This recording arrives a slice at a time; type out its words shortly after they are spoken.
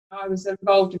I was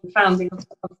involved in the founding of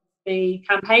the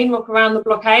campaign Walk Around the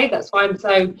Blockade. That's why I'm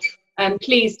so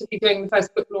pleased to be doing the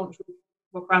first book launch with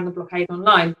Walk Around the Blockade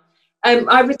online.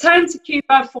 I returned to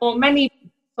Cuba for many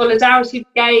solidarity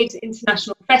brigades,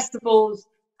 international festivals,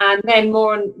 and then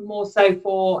more and more so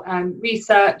for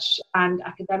research and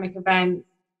academic events.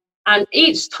 And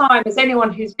each time, as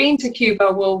anyone who's been to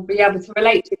Cuba will be able to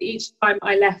relate to, each time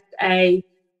I left a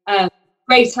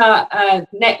greater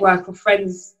network of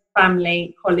friends,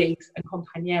 family, colleagues, and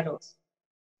compañeros.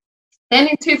 Then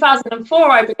in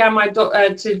 2004, I began my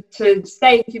to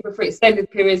stay in Cuba for extended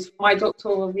periods for my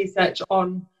doctoral research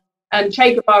on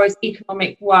Che Guevara's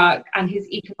economic work and his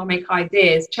economic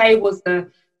ideas. Che was the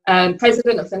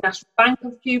president of the National Bank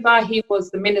of Cuba. He was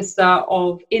the Minister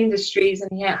of Industries,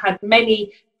 and he had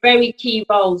many very key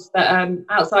roles that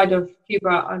outside of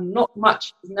Cuba not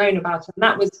much is known about. And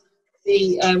that was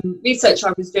the research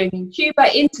I was doing in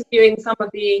Cuba, interviewing some of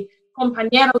the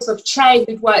compañeros of Che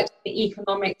who'd worked in the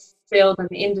economics field and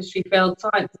the industry field,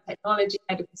 science and technology,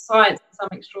 medical science, and some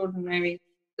extraordinary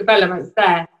developments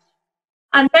there.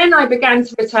 And then I began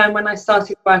to return when I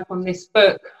started work on this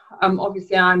book.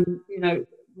 Obviously,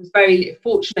 was very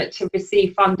fortunate to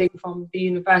receive funding from the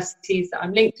universities that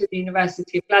I'm linked to, the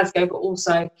University of Glasgow, but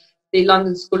also the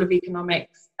London School of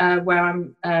Economics, where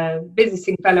I'm a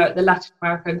visiting fellow at the Latin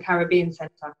America and Caribbean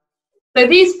Centre. So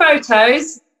these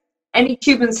photos, any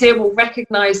Cubans here will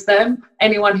recognise them.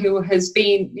 Anyone who has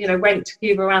been, went to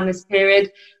Cuba around this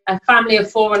period, a family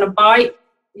of 4 on a bike.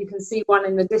 You can see one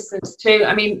in the distance too.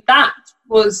 I mean, that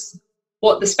was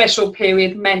what the special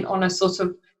period meant on a sort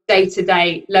of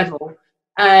day-to-day level.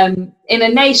 In a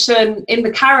nation in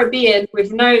the Caribbean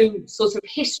with no sort of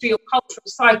history or culture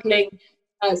of cycling,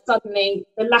 suddenly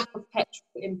the lack of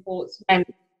petrol imports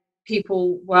meant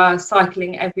people were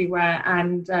cycling everywhere,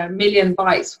 and a million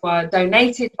bikes were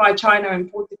donated by China,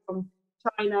 imported from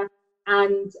China,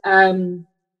 and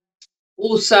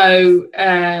also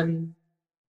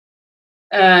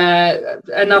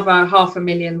another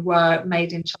 500,000 were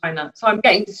made in China. So I'm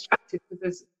getting distracted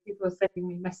because people are sending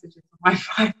me messages on my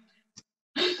phone.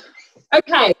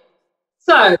 Okay,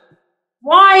 so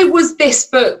why was this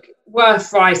book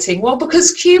worth writing? Well,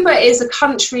 because Cuba is a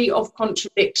country of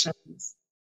contradictions.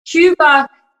 Cuba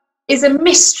is a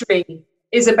mystery,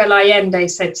 Isabel Allende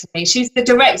said to me. She's the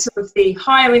director of the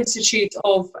Higher Institute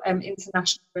of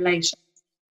International Relations.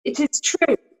 It is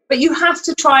true, but you have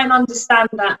to try and understand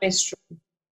that mystery.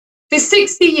 For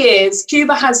 60 years,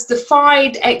 Cuba has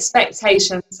defied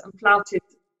expectations and flouted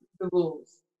the rules.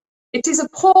 It is a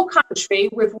poor country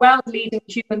with world-leading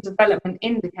human development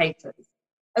indicators,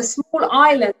 a small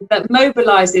island that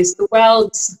mobilizes the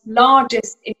world's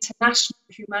largest international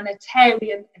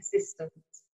humanitarian assistance.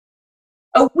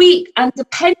 A weak and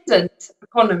dependent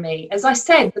economy, as I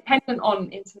said, dependent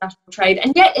on international trade,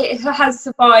 and yet it has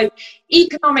survived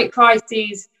economic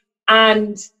crises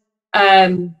and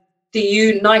the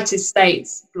United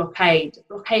States blockade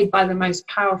by the most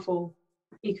powerful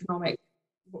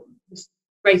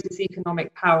greatest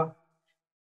economic power.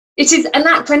 It is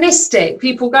anachronistic.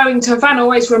 People going to Havana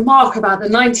always remark about the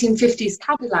 1950s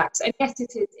Cadillacs, and yet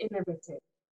it is innovative.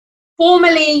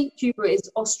 Formally, Cuba is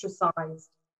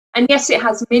ostracized, and yet it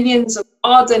has millions of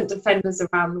ardent defenders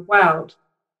around the world.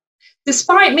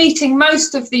 Despite meeting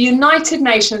most of the United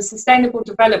Nations Sustainable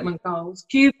Development Goals,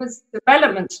 Cuba's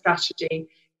development strategy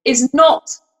is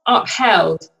not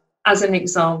upheld as an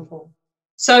example.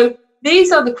 So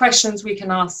these are the questions we can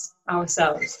ask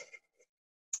ourselves.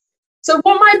 So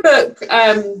what my book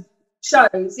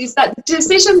shows is that the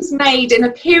decisions made in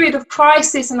a period of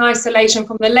crisis and isolation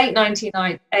from the late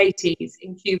 1980s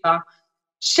in Cuba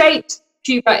shaped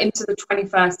Cuba into the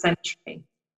 21st century.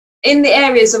 In the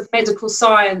areas of medical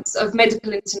science, of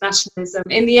medical internationalism,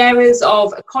 in the areas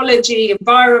of ecology,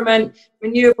 environment,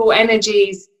 renewable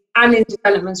energies, and in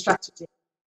development strategy.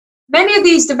 Many of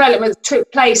these developments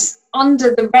took place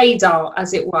under the radar,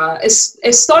 as it were,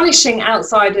 astonishing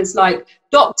outsiders like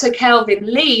Dr. Kelvin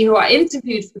Lee, who I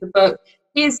interviewed for the book.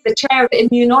 He is the chair of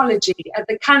immunology at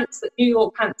the New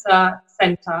York Cancer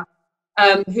Center,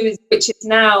 which is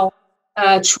now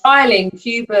trialing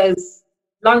Cuba's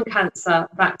lung cancer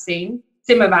vaccine,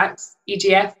 Sinovac,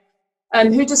 EGF,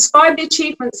 who described the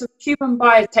achievements of Cuban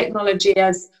biotechnology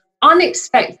as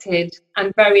unexpected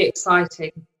and very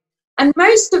exciting. And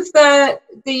most of the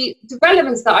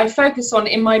developments that I focus on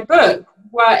in my book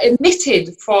were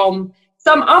omitted from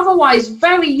some otherwise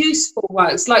very useful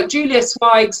works, like Julia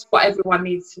Zweig's What Everyone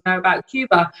Needs to Know About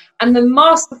Cuba, and the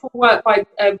masterful work by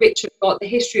Richard Gott, The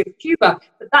History of Cuba.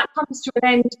 But that comes to an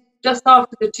end just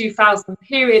after the 2000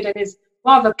 period and is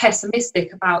rather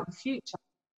pessimistic about the future.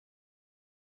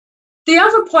 The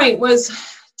other point was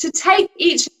to take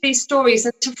each of these stories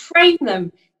and to frame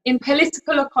them in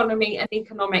political economy and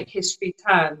economic history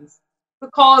terms.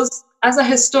 Because as a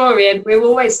historian, we're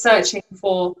always searching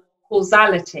for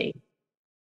causality.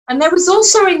 And there was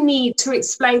also a need to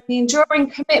explain the enduring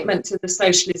commitment to the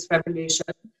socialist revolution,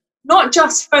 not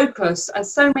just focus,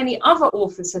 as so many other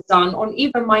authors have done, on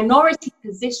either minority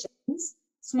positions,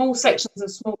 small sections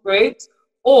and small groups,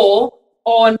 or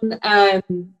on a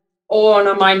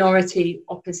minority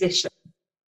opposition.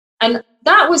 And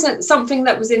that wasn't something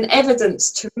that was in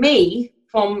evidence to me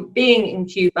from being in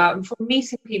Cuba and from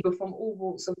meeting people from all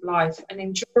walks of life, an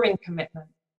enduring commitment.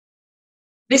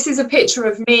 This is a picture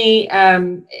of me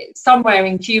somewhere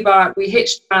in Cuba. We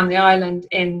hitched around the island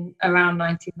in around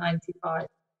 1995.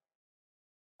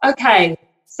 Okay,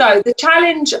 so the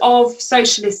challenge of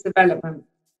socialist development.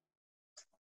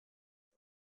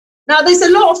 Now, there's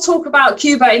a lot of talk about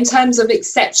Cuba in terms of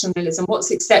exceptionalism,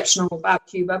 what's exceptional about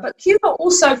Cuba, but Cuba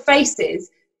also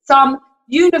faces some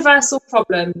universal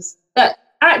problems that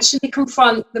actually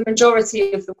confront the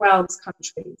majority of the world's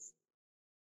countries.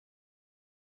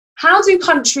 How do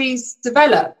countries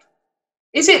develop?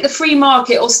 Is it the free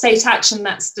market or state action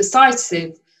that's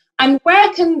decisive? And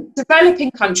where can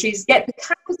developing countries get the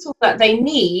capital that they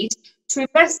need to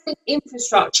invest in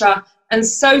infrastructure and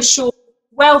social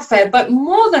welfare? But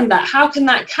more than that, how can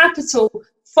that capital,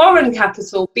 foreign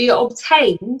capital, be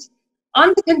obtained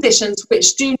under conditions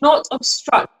which do not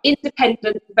obstruct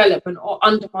independent development or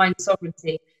undermine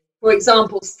sovereignty? For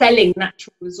example, selling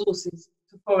natural resources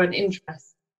to foreign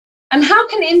interests. And how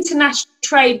can international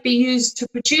trade be used to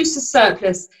produce a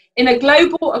surplus in a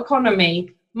global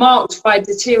economy marked by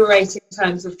deteriorating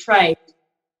terms of trade?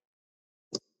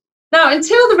 Now,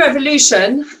 until the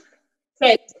revolution,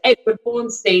 said Edward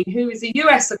Bornstein, who is a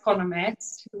US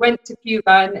economist who went to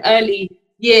Cuba in the early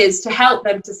years to help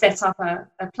them to set up a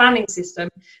planning system,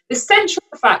 the central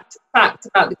fact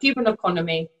about the Cuban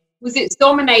economy was its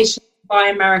domination by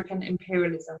American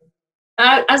imperialism.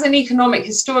 As an economic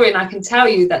historian, I can tell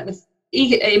you that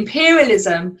the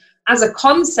imperialism as a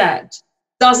concept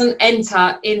doesn't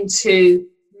enter into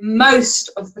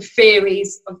most of the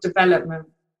theories of development.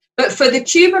 But for the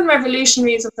Cuban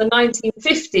revolutionaries of the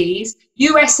 1950s,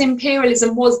 US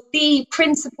imperialism was the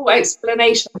principal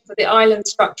explanation for the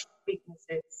island's structural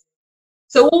weaknesses.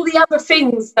 So all the other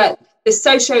things, that the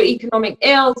socio-economic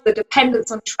ills, the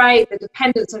dependence on trade, the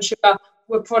dependence on sugar,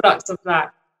 were products of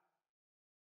that.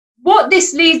 What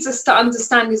this leads us to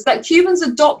understand is that Cubans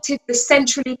adopted the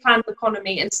centrally planned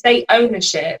economy and state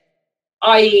ownership,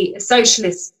 i.e. a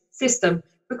socialist system,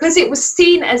 because it was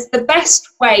seen as the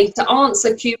best way to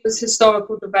answer Cuba's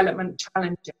historical development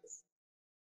challenges.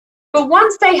 But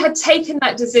once they had taken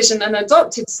that decision and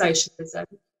adopted socialism,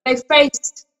 they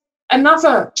faced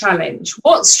another challenge.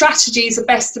 What strategies are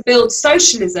best to build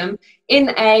socialism in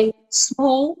a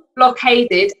small,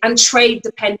 blockaded and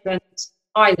trade-dependent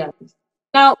island?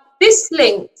 Now, this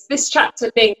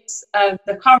chapter links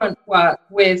the current work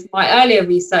with my earlier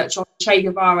research on Che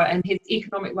Guevara and his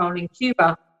economic role in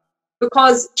Cuba,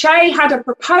 because Che had a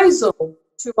proposal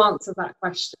to answer that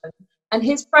question. And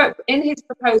in his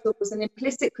proposal was an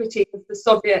implicit critique of the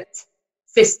Soviet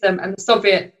system and the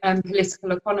Soviet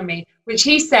political economy, which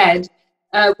he said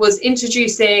was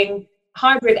introducing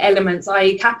hybrid elements,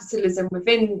 i.e. capitalist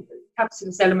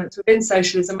elements within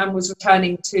socialism, and was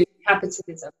returning to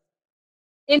capitalism.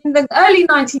 In the early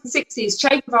 1960s,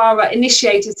 Che Guevara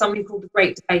initiated something called the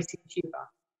Great Debate in Cuba.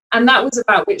 And that was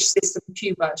about which system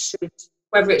Cuba should,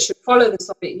 whether it should follow the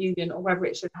Soviet Union or whether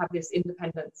it should have this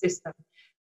independent system.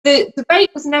 The debate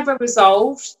was never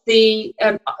resolved. They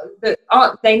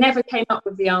never came up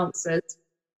with the answers.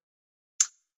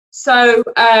 So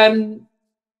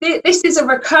this is a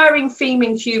recurring theme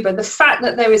in Cuba, the fact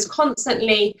that there is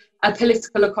constantly a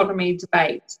political economy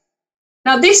debate.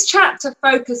 Now, this chapter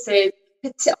focuses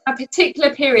a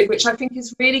particular period which I think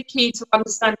is really key to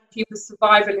understanding Cuba's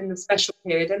survival in the special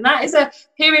period, and that is a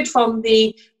period from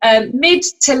the mid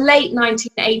to late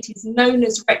 1980s known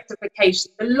as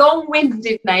rectification. The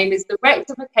long-winded name is the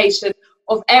rectification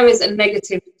of errors and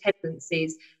negative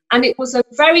tendencies, and it was a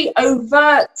very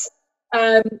overt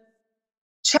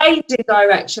change in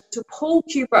direction to pull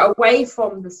Cuba away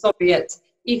from the Soviet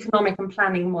economic and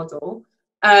planning model,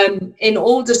 in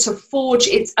order to forge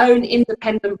its own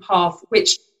independent path,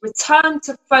 which returned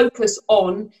to focus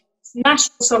on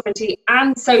national sovereignty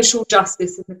and social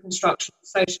justice in the construction of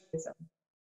socialism.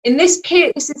 In this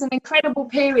period, this is an incredible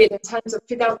period in terms of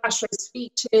Fidel Castro's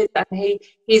speeches, and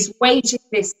he's waging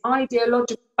this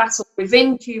ideological battle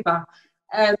within Cuba.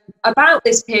 About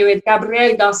this period,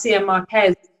 Gabriel Garcia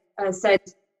Marquez said,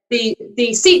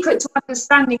 the secret to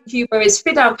understanding Cuba is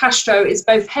Fidel Castro is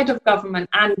both head of government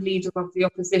and leader of the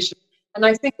opposition. And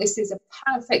I think this is a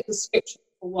perfect description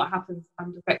for what happens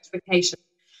under rectification.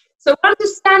 So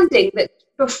understanding that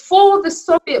before the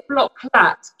Soviet bloc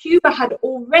collapsed, Cuba had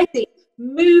already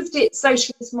moved its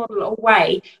socialist model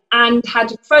away and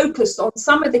had focused on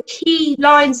some of the key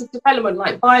lines of development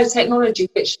like biotechnology,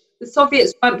 which the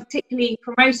Soviets weren't particularly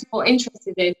promoting or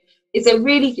interested in, is a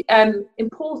really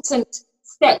important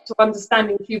step to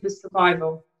understanding Cuba's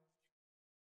survival.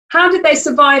 How did they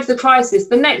survive the crisis?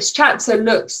 The next chapter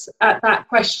looks at that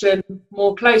question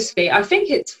more closely. I think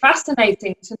it's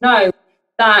fascinating to know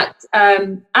that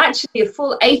actually a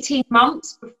full 18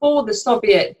 months before the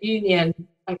Soviet Union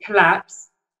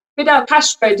collapsed, Fidel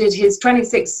Castro did his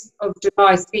 26th of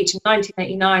July speech in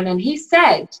 1989, and he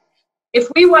said, if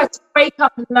we were to wake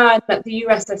up and learn that the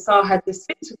USSR had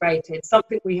disintegrated,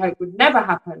 something we hope would never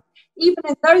happen, even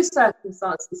in those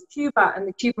circumstances, Cuba and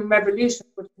the Cuban Revolution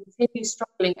would continue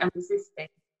struggling and resisting.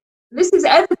 This is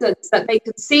evidence that they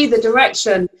could see the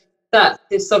direction that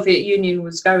the Soviet Union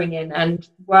was going in and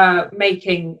were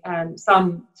making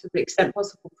some, to the extent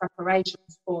possible,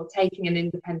 preparations for taking an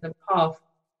independent path.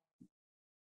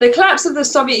 The collapse of the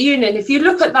Soviet Union, if you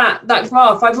look at that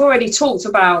graph, I've already talked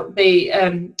about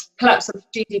the collapse of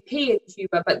GDP in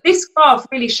Cuba, but this graph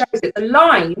really shows it. The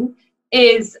line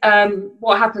is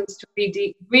what happens to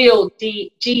real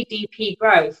GDP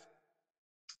growth.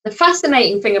 The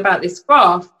fascinating thing about this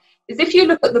graph is if you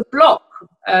look at the block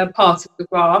part of the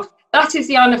graph, that is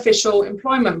the unofficial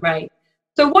employment rate.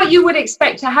 So what you would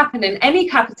expect to happen in any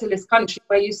capitalist country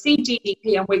where you see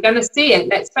GDP, and we're going to see it,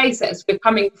 let's face it, as we're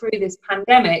coming through this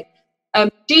pandemic,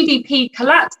 GDP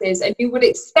collapses and you would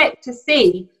expect to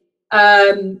see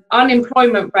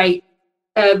unemployment rate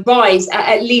rise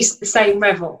at least the same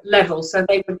level. So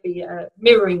they would be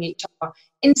mirroring each other.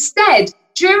 Instead,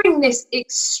 during this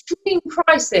extreme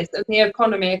crisis of the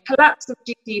economy, a collapse of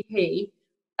GDP,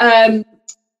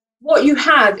 what you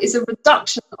have is a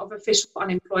reduction of official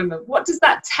unemployment. What does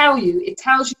that tell you? It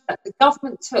tells you that the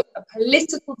government took a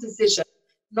political decision,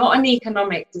 not an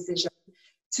economic decision,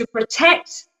 to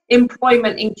protect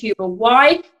employment in Cuba.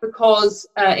 Why? Because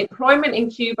employment in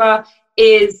Cuba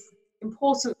is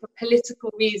important for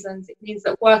political reasons. It means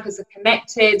that workers are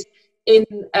connected in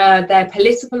their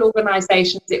political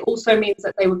organizations. It also means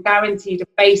that they were guaranteed a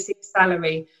basic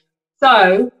salary.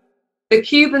 So the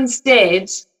Cubans did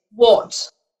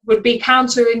what would be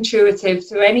counterintuitive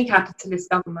to any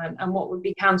capitalist government and what would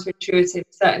be counterintuitive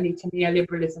certainly to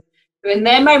neoliberalism. So in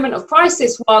their moment of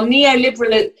crisis, while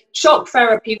neoliberal shock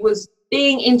therapy was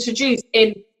being introduced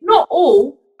in not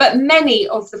all, but many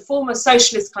of the former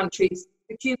socialist countries,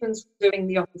 the Cubans were doing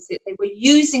the opposite. They were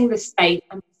using the state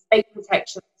and state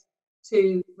protections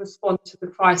to respond to the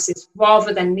crisis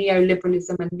rather than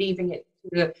neoliberalism and leaving it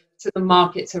to the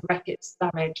market to wreak its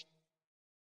damage.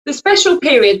 The special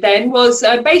period then was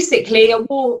basically a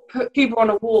war, put Cuba on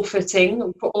a war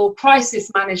footing or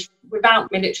crisis management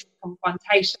without military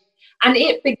confrontation. And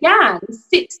it began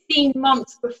 16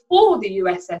 months before the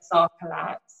USSR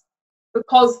collapsed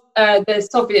because the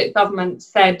Soviet government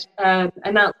said,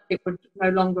 announced it would no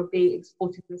longer be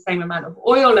exporting the same amount of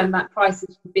oil and that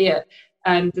prices would be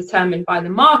determined by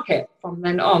the market from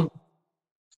then on.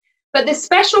 But this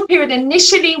special period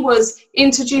initially was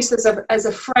introduced as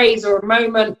a phrase or a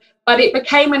moment, but it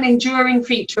became an enduring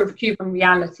feature of Cuban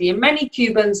reality. And many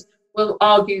Cubans will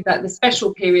argue that the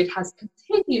special period has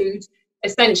continued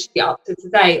essentially up to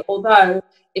today. Although,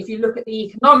 if you look at the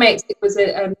economics, it was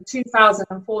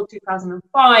 2004,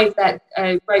 2005 that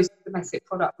gross domestic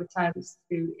product returns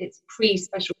to its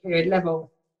pre-special period level.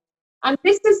 And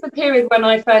this is the period when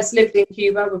I first lived in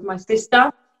Cuba with my sister.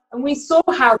 And we saw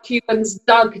how Cubans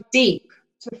dug deep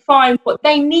to find what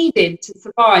they needed to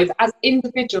survive as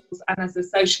individuals and as a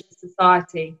socialist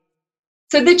society.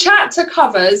 So the chapter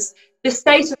covers the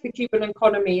state of the Cuban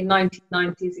economy in the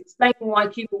 1990s, explaining why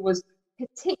Cuba was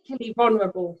particularly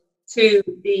vulnerable to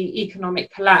the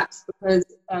economic collapse because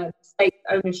state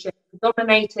ownership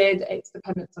dominated, its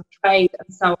dependence on trade,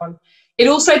 and so on. It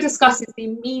also discusses the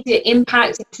immediate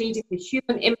impact, including the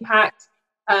human impact,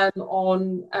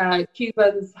 on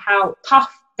Cubans, how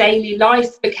tough daily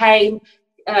life became,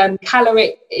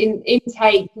 caloric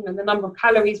intake, the number of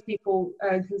calories people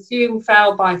consume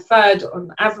fell by a third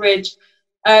on average.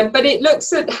 But it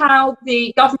looks at how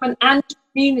the government and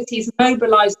communities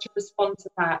mobilized to respond to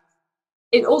that.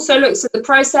 It also looks at the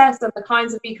process and the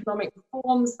kinds of economic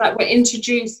reforms that were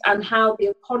introduced and how the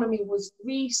economy was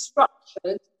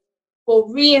restructured for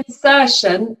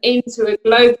reinsertion into a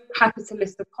global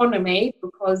capitalist economy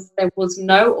because there was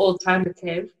no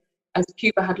alternative. as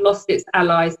Cuba had lost its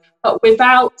allies, but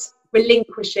without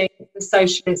relinquishing the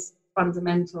socialist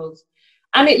fundamentals.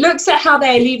 And it looks at how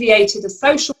they alleviated a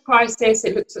social crisis.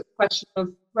 It looks at the question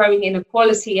of growing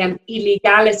inequality and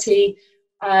illegality.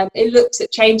 It looks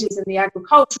at changes in the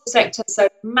agricultural sector, so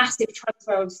massive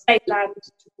transfer of state land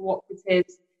to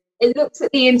cooperatives. It looks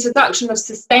at the introduction of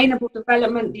sustainable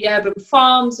development, the urban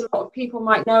farms, a lot of people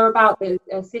might know about the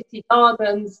city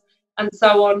gardens and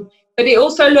so on. But it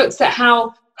also looks at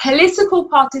how political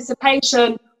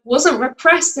participation wasn't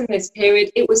repressed in this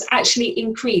period, it was actually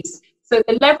increased. So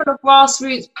the level of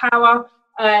grassroots power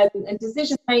and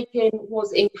decision making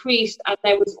was increased, and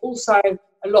there was also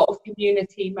a lot of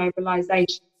community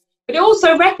mobilization. But it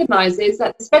also recognizes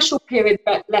that the special period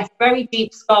left very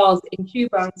deep scars in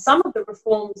Cuba, and some of the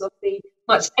reforms of the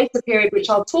much later period, which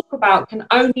I'll talk about, can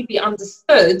only be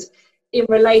understood in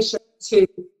relation to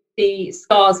the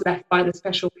scars left by the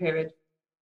special period.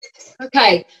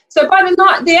 Okay, so by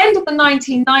the end of the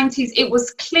 1990s, it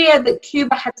was clear that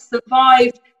Cuba had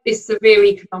survived this severe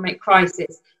economic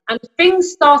crisis, and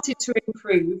things started to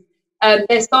improve.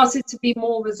 There started to be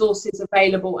more resources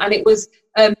available, and it was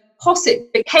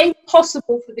became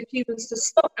possible for the Cubans to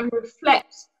stop and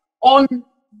reflect on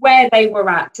where they were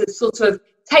at, to sort of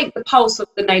take the pulse of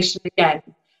the nation again.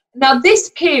 Now, this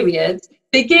period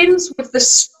begins with the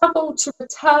struggle to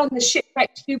return the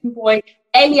shipwrecked Cuban boy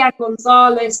Elian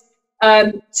Gonzalez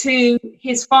to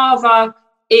his father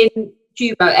in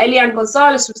Cuba. Elian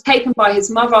Gonzalez was taken by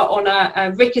his mother on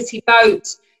a rickety boat.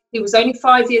 He was only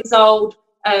 5 years old.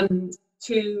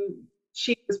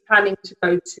 She was planning to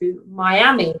go to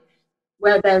Miami,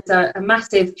 where there's a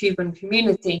massive Cuban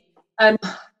community.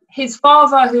 His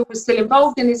father, who was still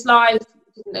involved in his life,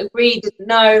 didn't agree, didn't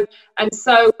know. And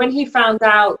so when he found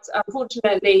out,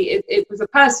 unfortunately, it was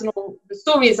the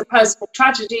story is a personal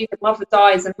tragedy. The mother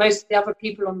dies and most of the other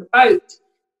people on the boat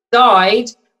died.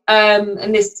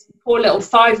 And this poor little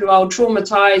 5-year-old,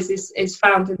 traumatized, is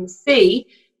found in the sea.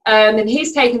 And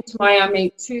he's taken to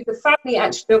Miami to the family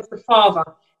actually of the father.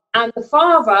 And the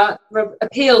father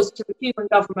appeals to the Cuban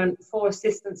government for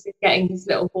assistance in getting his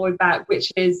little boy back,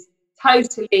 which is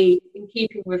totally in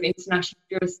keeping with international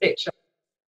jurisdiction.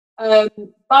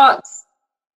 But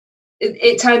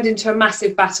it turned into a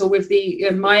massive battle with the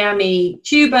Miami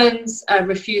Cubans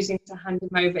refusing to hand him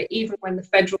over, even when the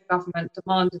federal government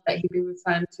demanded that he be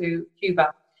returned to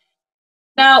Cuba.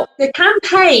 Now, the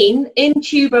campaign in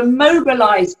Cuba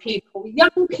mobilized people.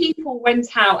 Young people went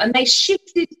out and they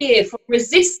shifted gear from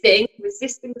resisting the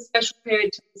special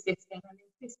period to resisting, and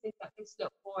insisting that this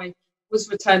little boy was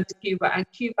returned to Cuba and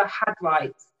Cuba had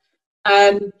rights.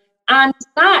 And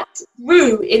that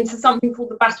grew into something called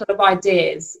the Battle of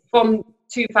Ideas from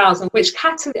 2000, which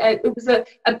it was a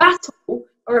battle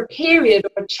or a period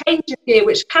or a change of gear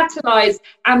which catalyzed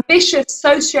ambitious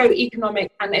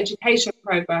socio-economic and education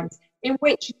programs in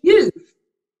which youth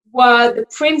were the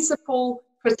principal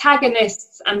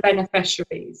protagonists and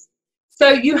beneficiaries. So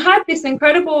you had these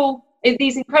incredible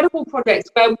projects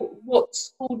where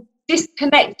what's called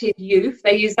disconnected youth,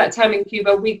 they use that term in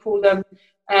Cuba, we call them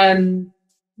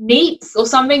NEETs or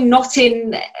something, not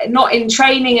in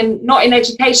training and not in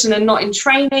education and not in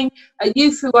training,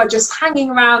 youth who are just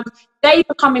hanging around. They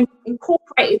become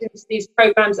incorporated into these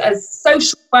programs as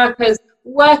social workers,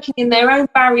 working in their own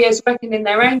barriers, working in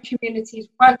their own communities,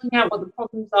 working out what the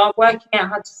problems are, working out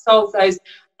how to solve those,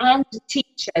 and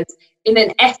teachers in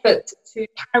an effort to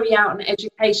carry out an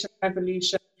education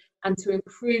revolution and to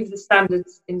improve the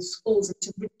standards in schools and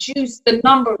to reduce the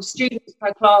number of students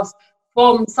per class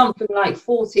from something like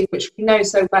 40, which we know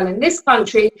so well in this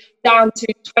country, down to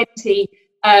 20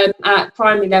 at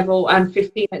primary level and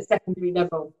 15 at secondary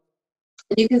level.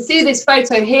 And you can see this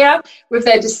photo here with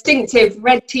their distinctive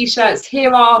red t-shirts.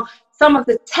 Here are some of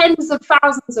the tens of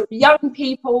thousands of young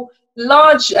people,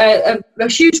 a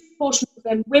huge proportion of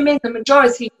them women, the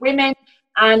majority women,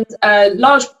 and a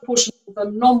large proportion of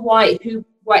them non-white who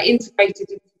were integrated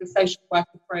into the social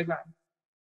worker program.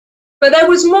 But there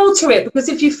was more to it, because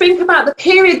if you think about the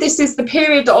period, this is the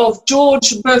period of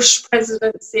George Bush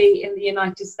presidency in the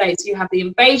United States. You have the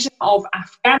invasion of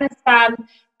Afghanistan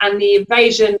and the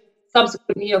invasion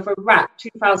subsequently of Iraq,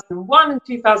 2001 and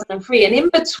 2003. And in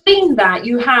between that,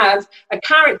 you have a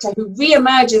character who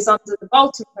re-emerges under the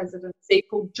Bolton presidency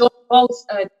called John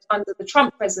Bolton, under the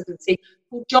Trump presidency,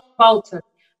 called John Bolton.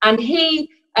 And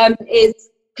he is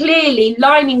clearly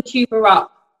lining Cuba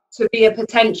up to be a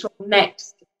potential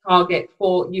next target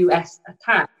for US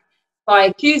attack by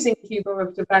accusing Cuba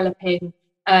of developing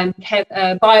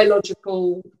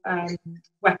biological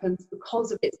weapons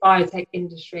because of its biotech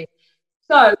industry.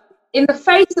 So in the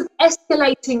face of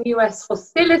escalating US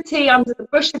hostility under the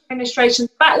Bush administration,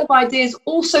 the Battle of Ideas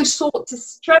also sought to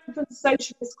strengthen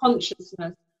socialist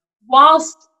consciousness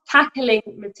whilst tackling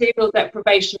material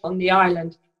deprivation on the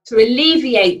island, to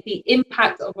alleviate the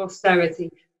impact of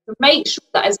austerity, to make sure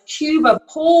that as Cuba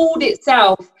pulled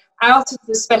itself out of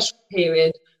the special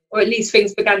period, or at least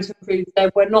things began to improve,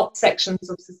 there were not sections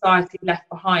of society left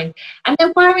behind. And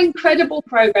there were incredible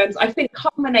programs, I think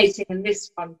culminating in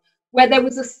this one, where there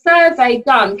was a survey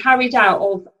carried out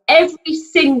of every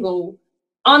single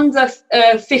under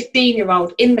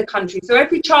 15-year-old in the country. So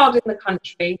every child in the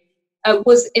country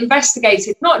was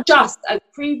investigated, not just as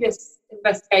previous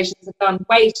investigations have done,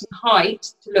 weight and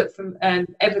height to look for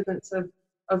evidence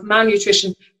of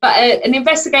malnutrition, but an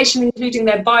investigation including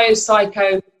their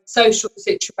biopsychosocial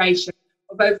situation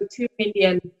of over 2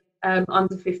 million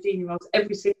under 15-year-olds,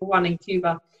 every single one in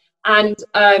Cuba. And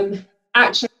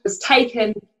action was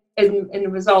taken in the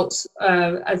results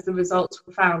as the results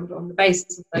were found on the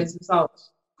basis of those results.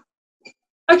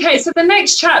 Okay, so the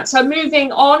next chapter,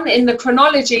 moving on in the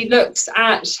chronology, looks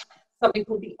at something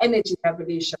called the energy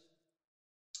revolution.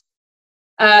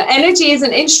 Energy is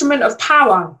an instrument of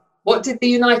power. What did the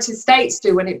United States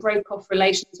do when it broke off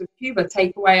relations with Cuba?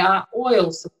 Take away our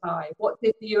oil supply. What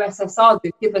did the USSR do?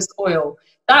 Give us oil.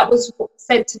 That was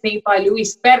said to me by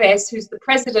Luis Perez, who's the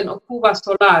president of Cuba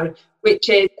Solar, which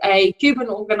is a Cuban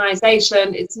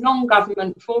organization. It's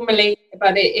non-government formally,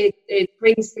 but it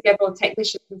brings together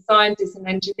technicians and scientists and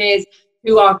engineers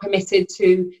who are committed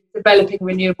to developing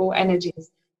renewable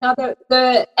energies. Now,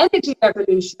 the energy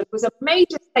revolution was a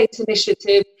major state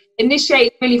initiative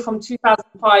initiated really from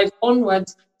 2005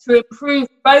 onwards to improve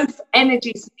both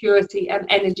energy security and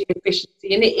energy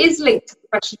efficiency. And it is linked to the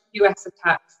question of US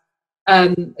attacks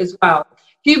as well.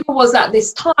 Cuba was at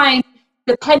this time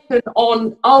dependent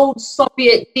on old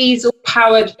Soviet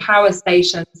diesel-powered power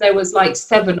stations. There was like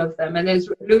 7 of them. And as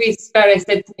Luis Perez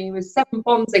said to me, with 7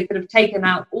 bombs, they could have taken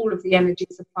out all of the energy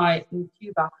supply in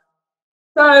Cuba.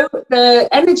 So the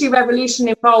energy revolution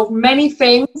involved many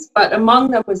things, but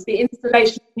among them was the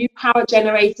installation of new power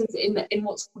generators in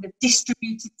what's called a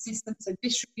distributed system, so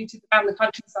distributed around the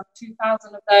country, some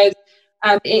 2,000 of those.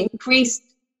 It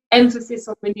increased emphasis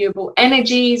on renewable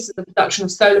energies, the production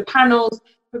of solar panels,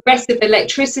 progressive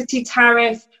electricity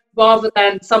tariff, rather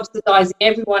than subsidising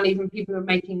everyone, even people who are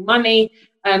making money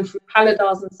through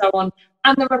paladars and so on,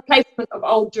 and the replacement of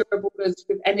old durable goods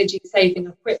with energy-saving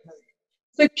equipment.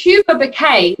 So Cuba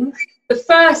became the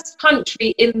first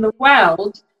country in the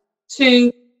world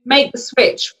to make the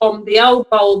switch from the old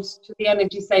bulbs to the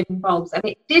energy-saving bulbs. And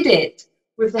it did it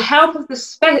with the help of the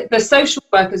social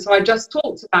workers who I just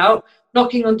talked about,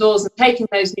 knocking on doors and taking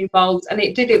those new bulbs. And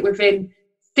it did it within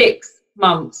 6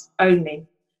 months only.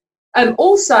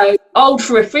 Also, old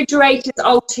refrigerators,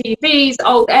 old TVs,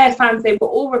 old air fans, they were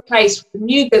all replaced with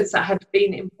new goods that had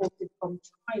been imported from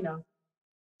China.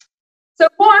 So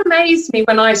what amazed me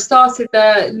when I started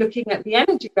looking at the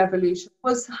energy revolution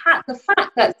was the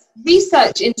fact that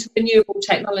research into renewable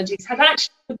technologies had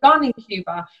actually begun in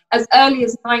Cuba as early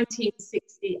as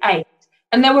 1968.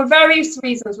 And there were various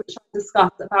reasons which I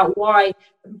discussed about why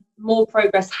more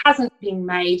progress hasn't been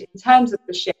made in terms of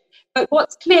the shift. But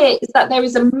what's clear is that there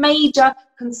is a major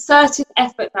concerted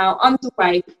effort now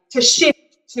underway to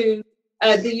shift to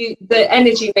the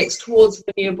energy mix towards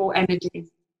renewable energies.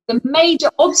 The major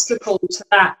obstacle to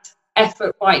that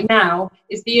effort right now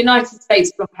is the United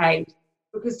States blockade,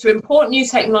 because to import new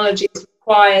technologies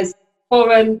requires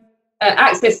foreign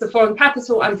access to foreign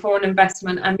capital and foreign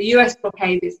investment, and the US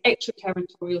blockade is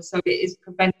extraterritorial, so it is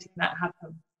preventing that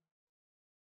happening.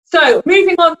 So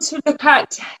moving on to look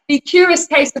at the curious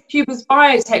case of Cuba's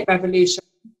biotech revolution.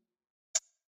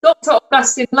 Dr.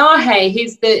 Agustin Laje,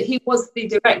 he was the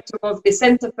director of the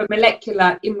Center for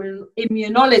Molecular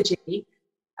Immunology,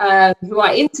 who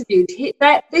I interviewed.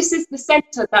 This is the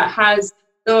center that has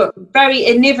the very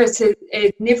innovative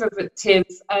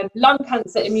lung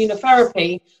cancer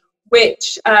immunotherapy,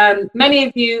 which many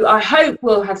of you, I hope,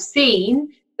 will have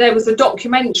seen. There was a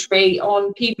documentary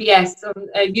on PBS, on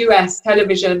US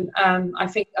television, I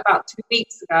think about 2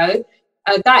 weeks ago.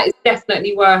 That is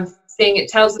definitely worth seeing. It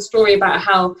tells a story about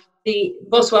how the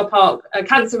Boswell Park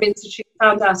Cancer Institute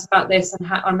found out about this and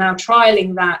are now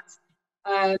trialing that,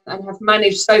 and have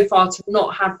managed so far to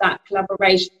not have that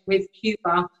collaboration with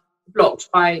Cuba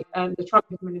blocked by the Trump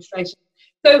administration.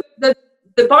 So the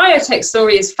biotech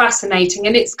story is fascinating,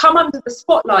 and it's come under the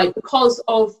spotlight because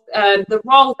of the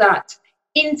role that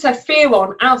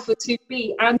interferon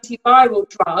alpha-2b antiviral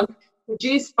drug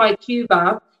produced by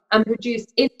Cuba and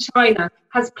produced in China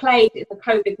has played in the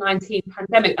COVID-19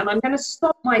 pandemic. And I'm going to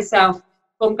stop myself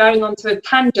from going on to a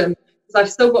tangent because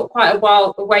I've still got quite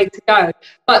a way to go.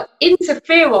 But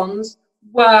interferons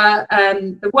were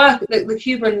the work that the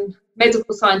Cuban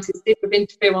medical scientists did with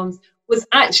interferons was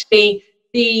actually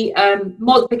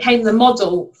became the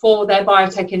model for their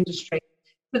biotech industry.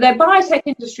 So their biotech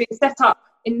industry is set up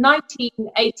in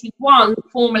 1981,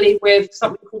 formally with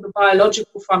something called the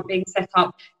Biological Front being set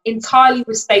up, entirely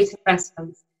with state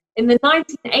investments. In the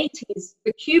 1980s,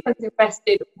 the Cubans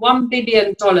invested $1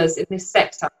 billion in this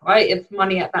sector, right, of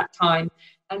money at that time,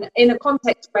 and in a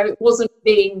context where it wasn't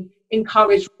being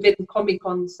encouraged within the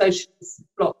Comecon socialist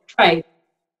bloc trade.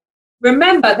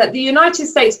 Remember that the United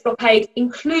States blockade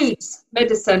includes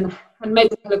medicine and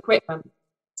medical equipment.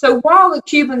 So while the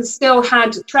Cubans still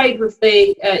had trade with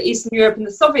the Eastern Europe and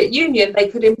the Soviet Union, they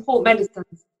could import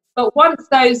medicines. But once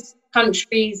those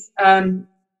countries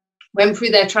went through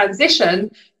their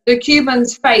transition, the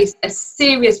Cubans faced a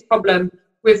serious problem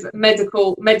with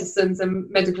medicines and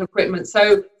medical equipment.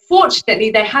 So fortunately,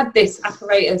 they had this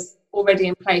apparatus already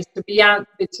in place to begin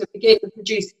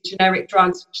producing generic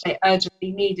drugs, which they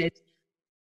urgently needed.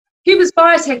 Cuba's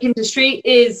biotech industry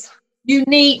is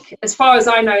unique, as far as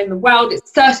I know, in the world.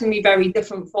 It's certainly very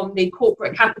different from the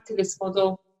corporate capitalist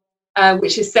model,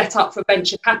 which is set up for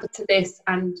venture capitalists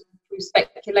and through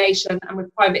speculation and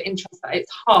with private interest at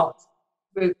its heart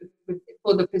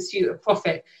for the pursuit of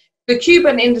profit. The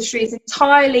Cuban industry is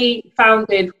entirely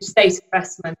founded with state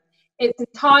investment. It's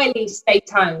entirely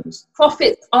state-owned.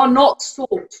 Profits are not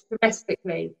sought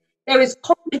domestically. There is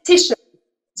competition.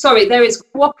 Sorry, there is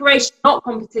cooperation, not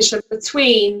competition,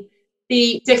 between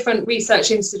the different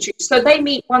research institutes. So they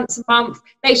meet once a month,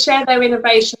 they share their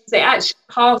innovations, they actually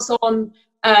pass on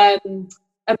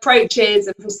approaches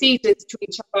and procedures to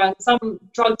each other. And some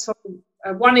drugs from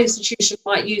one institution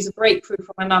might use a breakthrough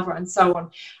from another, and so on.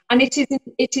 And it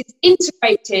is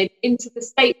integrated into the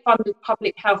state-funded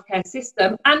public healthcare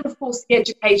system and, of course, the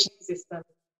education system.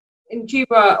 In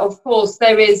Cuba, of course,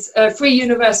 there is free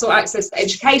universal access to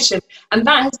education, and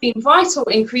that has been vital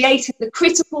in creating the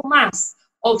critical mass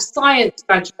of science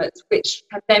graduates, which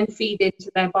can then feed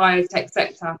into their biotech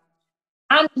sector.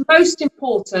 And most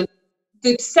important,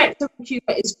 the sector in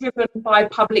Cuba is driven by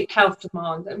public health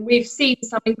demand, and we've seen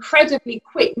some incredibly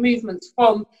quick movements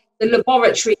from the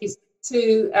laboratories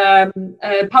to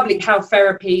public health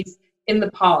therapies in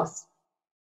the past.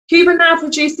 Cuba now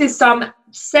produces some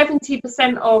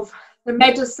 70% of the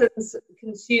medicines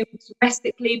consumed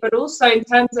domestically, but also in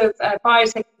terms of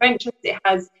biotech inventions, it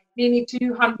has nearly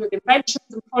 200 inventions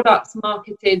and products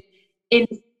marketed in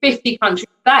 50 countries.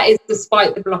 That is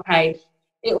despite the blockade.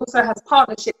 It also has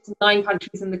partnerships in 9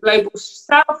 countries in the global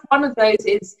south. One of those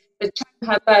is the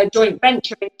Changhebei joint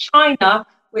venture in China,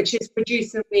 which is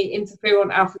producing the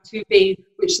interferon alpha-2b,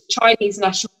 which the Chinese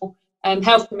National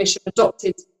Health Commission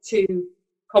adopted to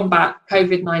combat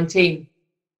COVID-19.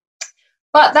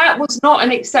 But that was not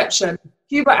an exception.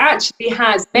 Cuba actually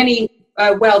has many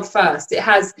world firsts. It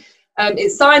has,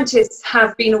 its scientists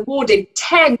have been awarded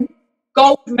 10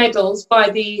 gold medals by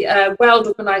the World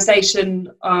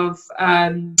Organization of,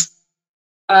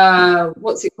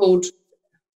 what's it called?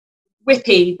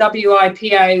 WIPO,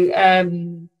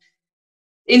 W-I-P-O,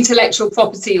 Intellectual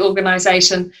Property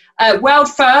Organization. World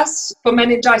first for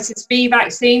meningitis B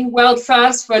vaccine, world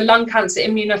first for lung cancer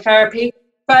immunotherapy,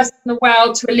 first in the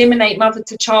world to eliminate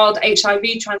mother-to-child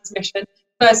HIV transmission,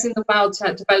 first in the world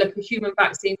to develop a human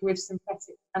vaccine with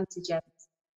synthetic antigens.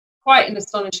 Quite an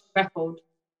astonishing record.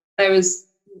 There is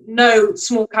no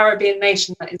small Caribbean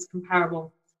nation that is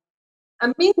comparable.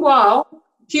 And meanwhile,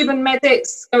 Cuban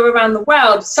medics go around the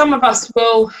world. Some of us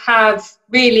will have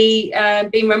really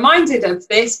been reminded of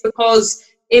this because,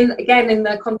 again, in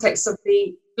the context of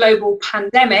the global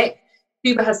pandemic,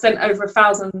 Cuba has sent over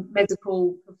 1,000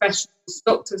 medical professionals,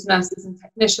 doctors, nurses, and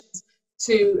technicians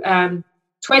to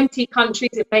 20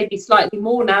 countries. It may be slightly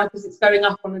more now because it's going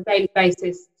up on a daily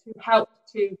basis to help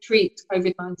to treat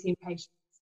COVID-19 patients.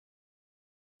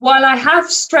 While I have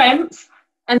strength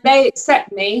and they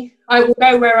accept me, I will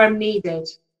go where I'm needed.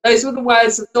 Those were the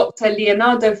words of Dr.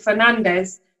 Leonardo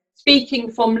Fernandez,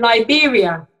 speaking from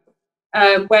Liberia,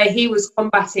 where he was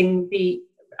combating the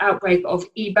outbreak of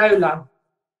Ebola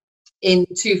in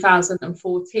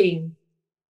 2014.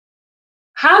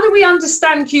 How do we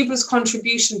understand Cuba's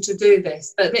contribution to do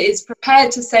this, that it is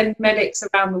prepared to send medics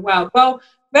around the world? Well,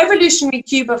 Revolutionary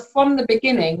Cuba from the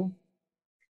beginning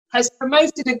has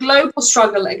promoted a global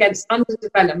struggle against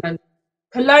underdevelopment,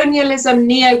 colonialism,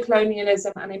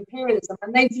 neocolonialism, and imperialism.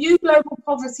 And they view global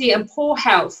poverty and poor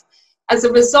health as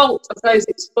a result of those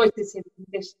exploitative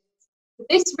conditions. For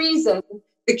this reason,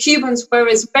 the Cubans were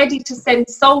as ready to send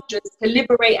soldiers to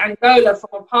liberate Angola from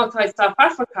apartheid South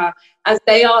Africa as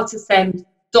they are to send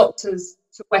doctors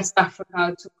to West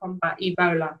Africa to combat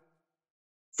Ebola.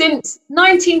 Since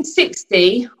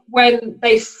 1960, when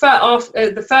they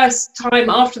the first time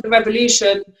after the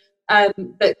revolution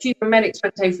that Cuban medics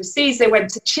went overseas, they went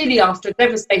to Chile after a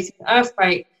devastating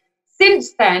earthquake.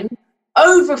 Since then,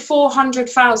 over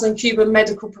 400,000 Cuban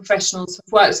medical professionals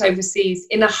have worked overseas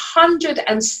in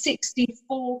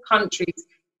 164 countries.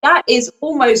 That is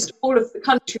almost all of the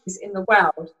countries in the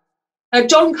world. Now,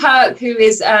 John Kirk, who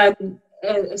is a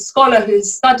scholar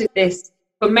who's studied this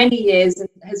for many years and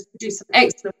has produced some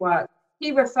excellent work,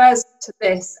 he refers to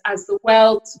this as the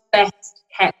world's best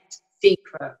kept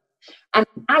secret. And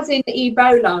as in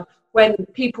Ebola, when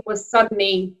people were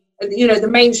suddenly, the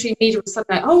mainstream media was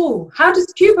suddenly like, oh, how does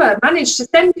Cuba manage to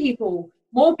send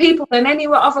more people than any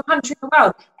other country in the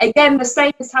world? Again, the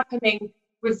same is happening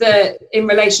in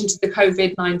relation to the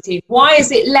COVID-19. Why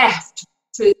is it left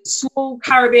to small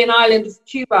Caribbean island of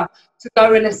Cuba to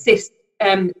go and assist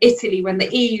Italy when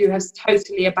the EU has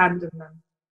totally abandoned them?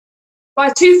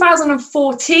 By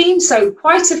 2014, so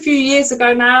quite a few years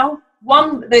ago now,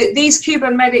 these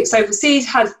Cuban medics overseas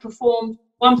had performed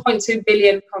 1.2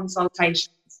 billion consultations.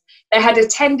 They had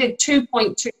attended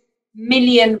 2.2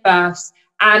 million births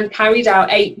and carried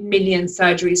out 8 million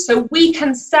surgeries. So we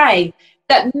can say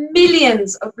that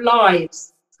millions of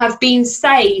lives have been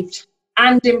saved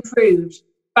and improved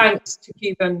thanks to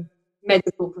Cuban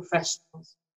medical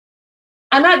professionals.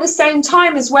 And at the same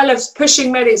time, as well as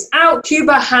pushing medics out,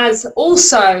 Cuba has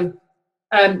also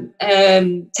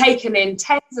taken in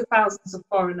tens of thousands of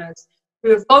foreigners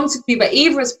who have gone to Cuba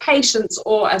either as patients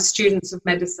or as students of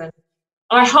medicine.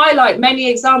 I highlight many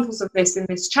examples of this in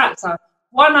this chapter.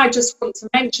 One I just want to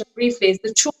mention briefly is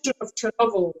the Children of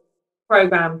Chernobyl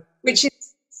program, which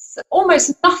is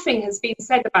almost nothing has been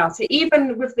said about it.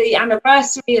 Even with the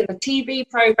anniversary and the TV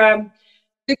program,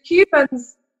 the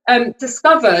Cubans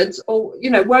discovered, or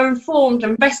were informed,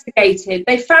 investigated.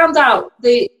 They found out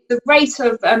the rate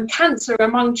of cancer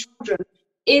among children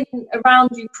around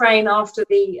Ukraine after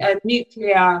the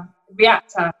nuclear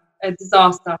reactor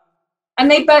disaster, and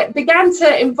they began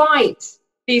to invite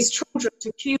these children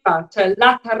to Cuba, to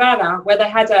La Carrera, where they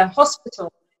had a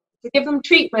hospital to give them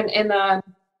treatment in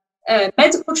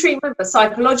medical treatment, but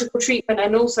psychological treatment,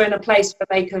 and also in a place where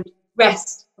they could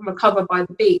rest and recover by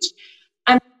the beach.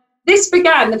 And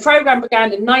the program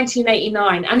began in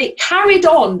 1989, and it carried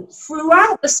on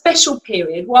throughout the special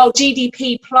period while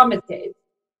GDP plummeted.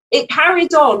 It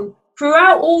carried on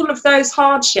throughout all of those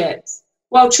hardships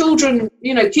while children,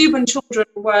 Cuban children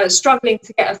were struggling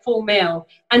to get a full meal.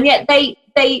 And yet they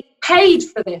paid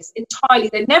for this entirely.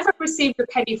 They never received a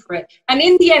penny for it. And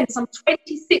in the end, some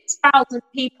 26,000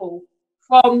 people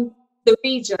from the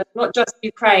region, not just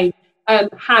Ukraine,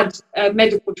 had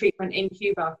medical treatment in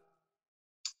Cuba.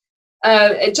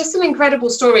 Just an incredible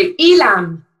story.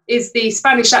 ELAM is the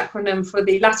Spanish acronym for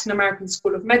the Latin American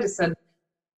School of Medicine.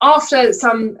 After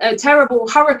some terrible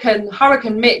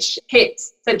Hurricane Mitch hit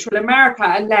Central America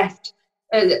and left,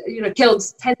 killed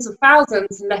tens of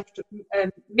thousands and left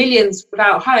millions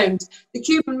without homes, the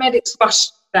Cuban medics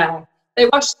rushed there. They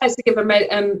rushed there to give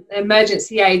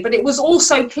emergency aid, but it was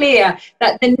also clear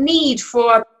that the need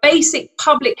for a basic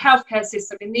public healthcare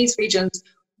system in these regions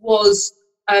was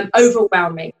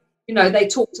overwhelming. They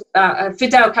talked about,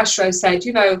 Fidel Castro said,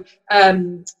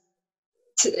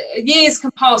 years can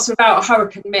pass without a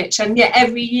Hurricane Mitch, and yet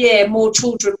every year more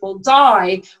children will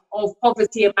die of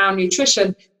poverty and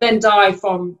malnutrition than die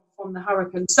from the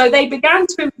hurricane. So they began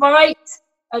to invite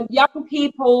young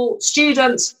people,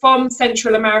 students from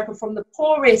Central America, from the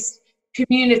poorest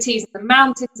communities in the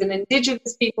mountains and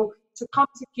indigenous people, to come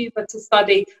to Cuba to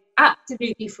study,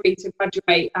 absolutely free to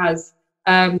graduate as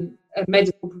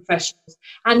medical professionals.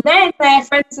 And then their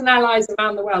friends and allies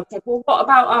around the world said, well, what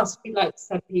about us? We'd like to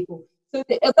send people. So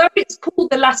although it's called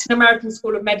the Latin American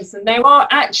School of Medicine, there are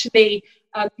actually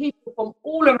people from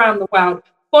all around the world.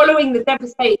 Following the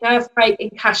devastating earthquake in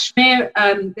Kashmir,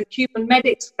 the Cuban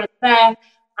medics went there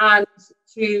and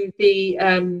to the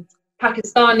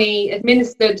Pakistani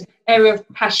administered area of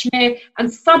Kashmir,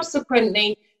 and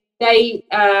subsequently they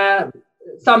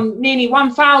some nearly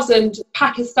 1,000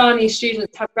 Pakistani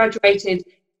students have graduated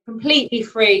completely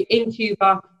free in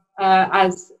Cuba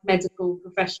as medical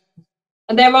professionals.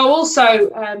 And there are also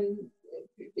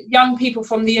young people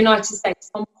from the United States,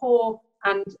 from poor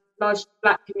and large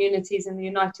Black communities in the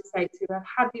United States, who have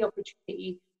had the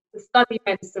opportunity to study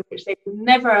medicine, which they would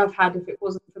never have had if it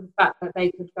wasn't for the fact that they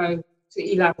could go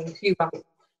to ELAM in Cuba.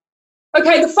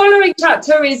 Okay, the following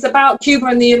chapter is about Cuba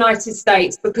and the United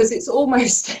States, because it's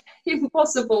almost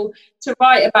impossible to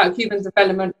write about Cuban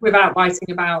development without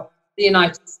writing about the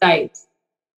United States.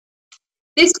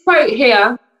 This quote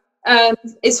here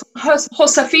is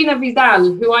Josefina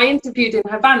Vidal, who I interviewed in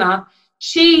Havana.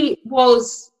 She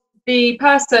was the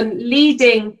person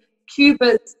leading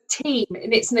Cuba's team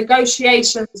in its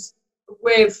negotiations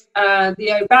with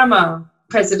the Obama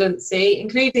presidency,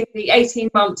 including the 18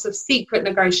 months of secret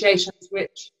negotiations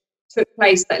which took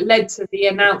place that led to the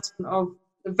announcement of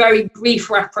the very brief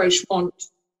rapprochement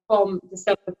from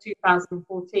December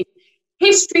 2014.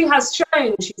 History has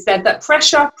shown, she said, that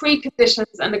pressure,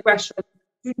 preconditions and aggression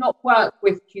do not work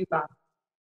with Cuba.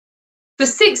 For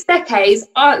 6 decades,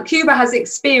 Cuba has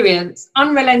experienced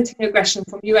unrelenting aggression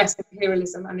from US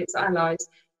imperialism and its allies.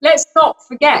 Let's not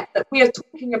forget that we are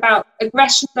talking about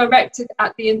aggression directed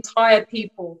at the entire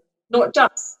people, not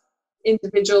just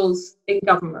individuals in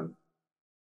government.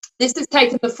 This has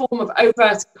taken the form of overt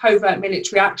and covert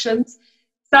military actions,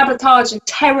 sabotage and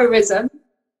terrorism,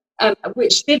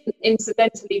 which didn't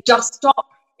incidentally just stop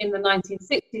in the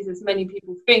 1960s, as many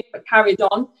people think, but carried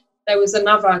on. There was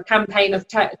another campaign of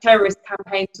terrorist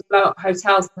campaign to blow up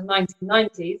hotels in the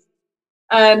 1990s.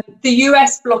 The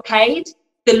US blockade,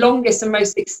 the longest and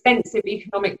most extensive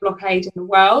economic blockade in the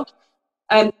world.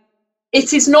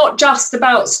 It is not just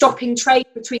about stopping trade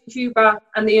between Cuba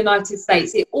and the United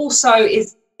States. It also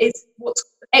is what's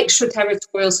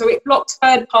extraterritorial. So it blocks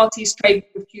third parties trade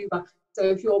with Cuba. So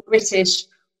if you're British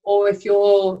or if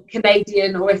you're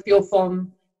Canadian or if you're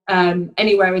from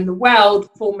anywhere in the world,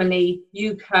 formally,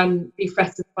 you can be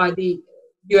threatened by the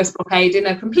US blockade in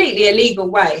a completely illegal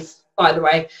way, by the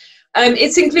way.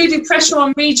 It's included pressure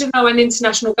on regional and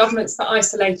international governments to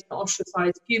isolate and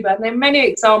ostracize Cuba. And there are many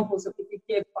examples that we could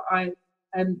give, but I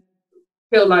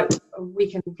feel like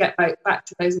we can get back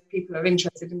to those if people are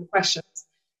interested in the questions.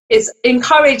 It's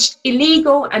encouraged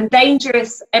illegal and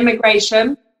dangerous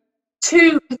immigration.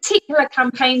 2 particular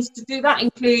campaigns to do that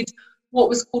include what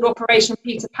was called Operation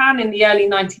Peter Pan in the early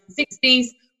 1960s,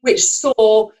 which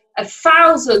saw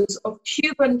thousands of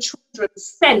Cuban children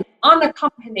sent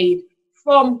unaccompanied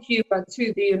from Cuba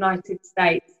to the United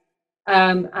States,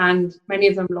 and many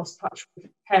of them lost touch with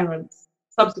parents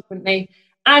subsequently.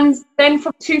 And then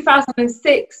from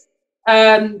 2006,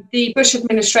 the Bush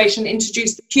administration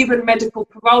introduced the Cuban Medical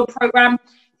Parole Program,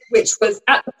 which was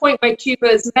at the point where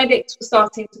Cuba's medics were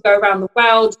starting to go around the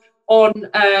world on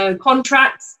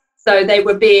contracts. So they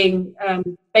were being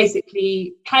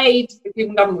basically paid, the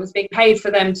Cuban government was being paid for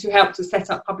them to help to set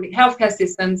up public healthcare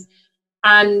systems.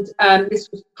 And this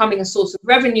was becoming a source of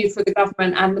revenue for the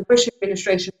government, and the Bush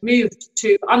administration moved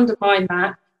to undermine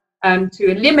that,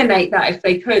 to eliminate that if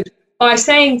they could, by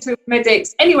saying to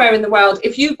medics anywhere in the world,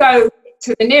 if you go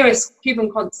to the nearest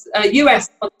US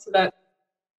consulate,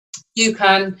 you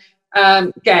can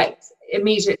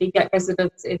immediately get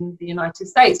residence in the United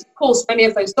States. Of course, many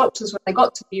of those doctors, when they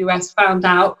got to the US, found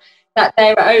out that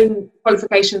their own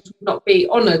qualifications would not be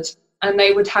honoured, and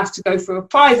they would have to go through a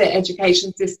private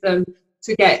education system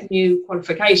to get new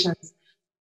qualifications.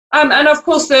 And of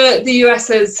course, the US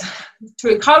has, to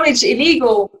encouraging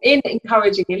illegal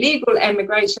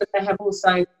immigration, they have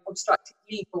also obstructed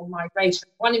legal migration.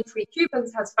 1 in 3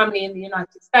 Cubans has family in the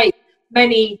United States.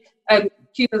 Many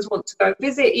Cubans want to go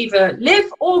visit, either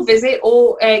live or visit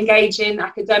or engage in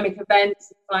academic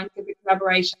events, scientific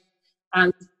collaboration,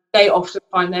 and they often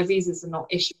find their visas are not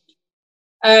issued.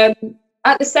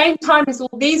 At the same time as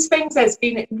all these things, there's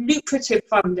been lucrative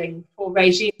funding for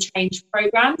regime change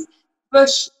programs.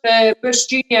 The Bush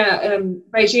Jr.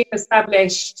 Regime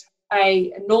established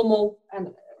a normal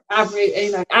and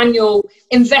average, annual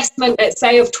investment, let's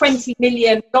say, of $20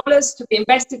 million to be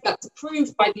invested. That's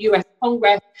approved by the US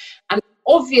Congress. And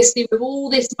obviously, with all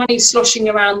this money sloshing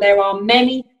around, there are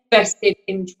many vested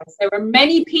interests. There are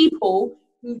many people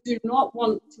who do not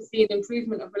want to see an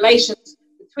improvement of relations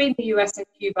between the US and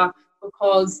Cuba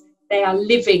because they are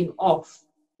living off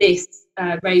this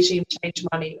regime change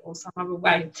money or some other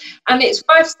way. And it's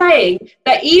worth saying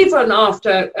that even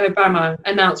after Obama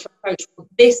announced rapprochement,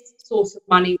 this source of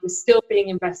money was still being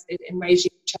invested in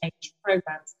regime change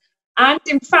programs. And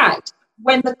in fact,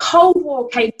 when the Cold War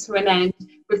came to an end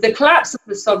with the collapse of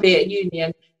the Soviet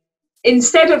Union,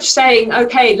 instead of saying,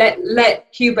 okay,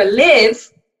 let Cuba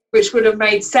live, which would have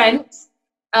made sense,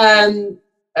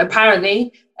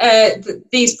 apparently,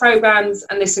 these programs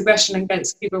and this aggression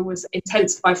against Cuba was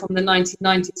intensified from the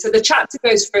 1990s. So the chapter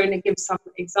goes through and it gives some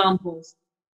examples.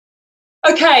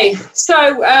 Okay,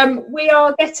 so we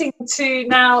are getting to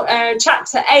now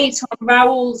chapter 8 on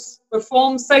Raúl's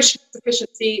reforms, social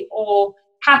sufficiency or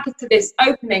capitalist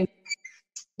opening.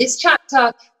 This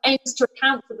chapter aims to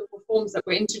account for the reforms that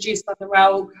were introduced under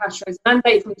Raúl Castro's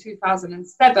mandate from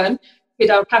 2007.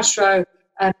 Fidel Castro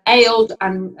ailed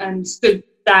and stood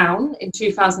down in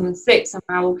 2006, and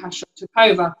Raúl Castro took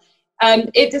over.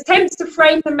 It attempts to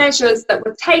frame the measures that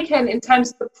were taken in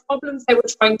terms of the problems they were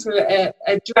trying to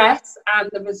address and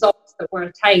the results that were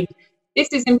attained. This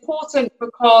is important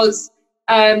because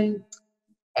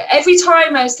every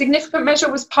time a significant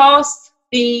measure was passed,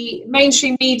 the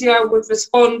mainstream media would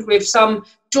respond with some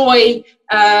joy,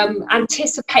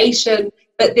 anticipation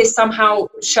that this somehow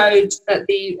showed that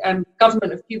the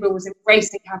government of Cuba was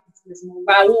embracing capitalism, or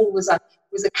Raúl was a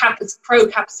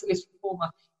pro-capitalist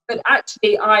reformer. But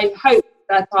actually, I hope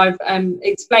that I've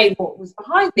explained what was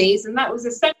behind these, and that was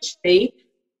essentially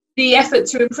the effort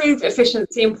to improve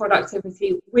efficiency and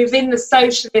productivity within the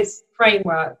socialist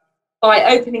framework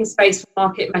by opening space for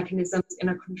market mechanisms in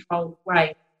a controlled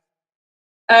way.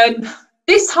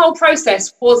 This whole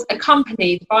process was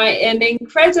accompanied by an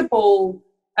incredible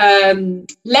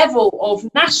level of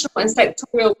national and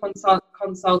sectorial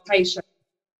consultation,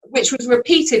 which was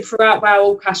repeated throughout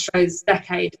Raúl Castro's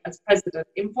decade as president,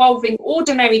 involving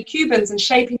ordinary Cubans in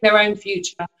shaping their own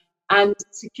future and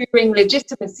securing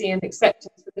legitimacy and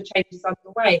acceptance for the changes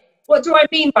underway. What do I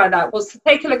mean by that? Well, to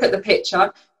take a look at the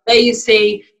picture, there you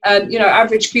see,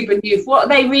 average Cuban youth. What are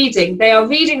they reading? They are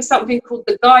reading something called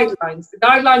the guidelines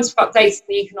for updating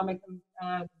the economic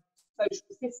and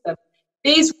social system.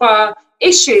 These were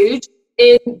issued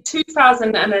in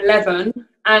 2011,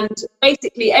 and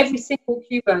basically every single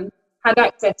Cuban had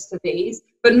access to these.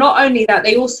 But not only that,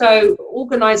 they also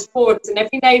organised forums in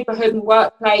every neighbourhood and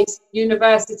workplace,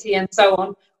 university and so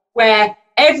on, where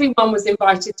everyone was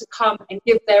invited to come and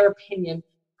give their opinion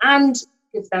and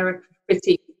give their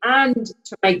critique and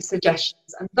to make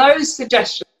suggestions. And those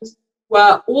suggestions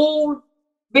were all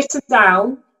written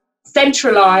down,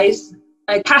 centralised,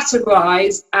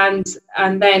 categorised and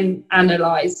then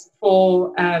analysed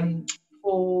for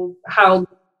how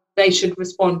they should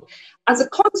respond. As a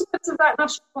consequence of that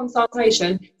national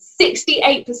consultation,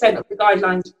 68% of the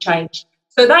guidelines were changed.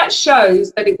 So that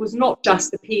shows that it was not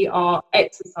just a PR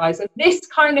exercise. And this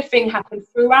kind of thing happened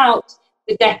throughout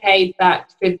the decade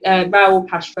that Raúl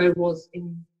Castro was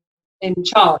in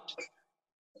charge.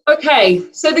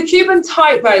 Okay, so the Cuban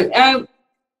tightrope.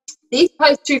 These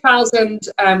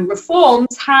post-2000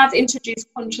 reforms have introduced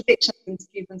contradictions into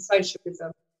Cuban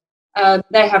socialism.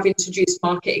 They have introduced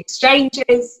market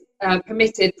exchanges,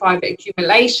 permitted private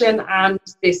accumulation, and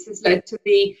this has led to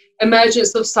the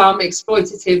emergence of some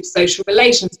exploitative social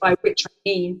relations, by which I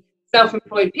mean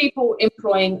self-employed people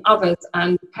employing others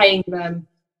and paying them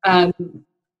as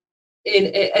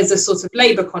a sort of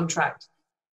labour contract.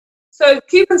 So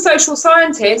Cuban social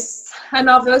scientists and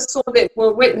others saw that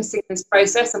were witnessing this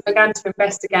process and began to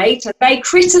investigate, and they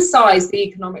criticised the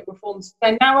economic reforms,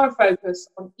 their narrow focus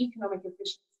on economic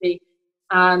efficiency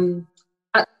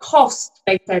at cost,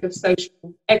 they said, of social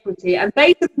equity, and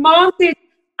they demanded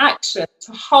action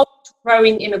to halt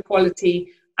growing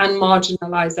inequality and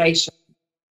marginalisation.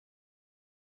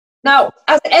 Now,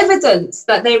 as evidence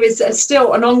that there is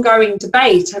still an ongoing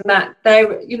debate and that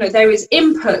there is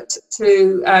input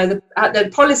to at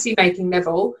the policy-making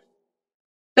level,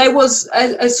 there was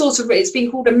a sort of, it's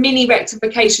been called a mini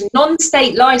rectification.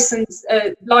 Non-state licenses,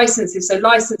 so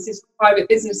licenses for private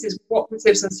businesses,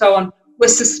 cooperatives and so on, were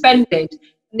suspended.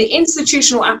 And the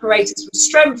institutional apparatus was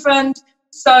strengthened.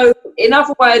 So, in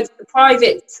other words,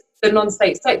 the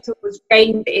non-state sector was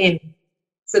reined in.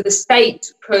 So the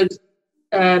state could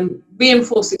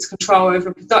reinforce its control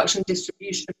over production,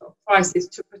 distribution of prices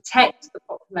to protect the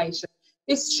population.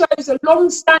 This shows a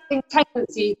long-standing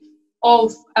tendency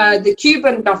of the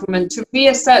Cuban government to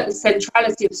reassert the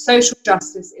centrality of social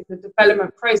justice in the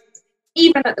development process,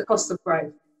 even at the cost of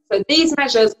growth. So these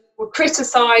measures were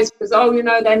criticised because,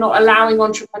 they're not allowing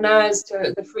entrepreneurs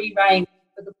to the free rein,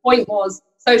 but the point was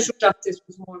social justice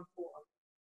was more important.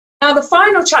 Now, the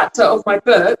final chapter of my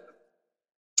book,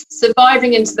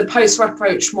 surviving into the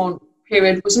post-rapprochement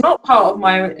period, was not part of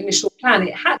my initial plan.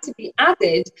 It had to be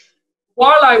added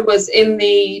while I was in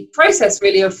the process,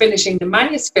 really, of finishing the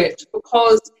manuscript,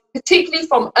 because particularly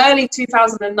from early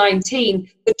 2019,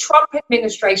 the Trump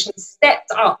administration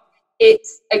stepped up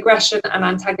its aggression and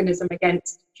antagonism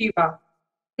against Cuba.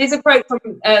 Here's a quote from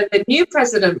the new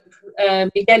president,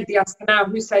 Miguel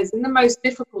Díaz-Canel, who says, "In the most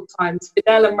difficult times,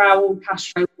 Fidel and Raúl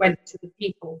Castro went to the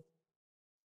people."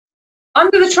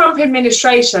 Under the Trump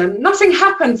administration, nothing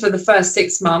happened for the first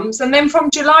 6 months, and then from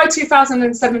July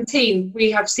 2017, we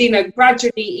have seen a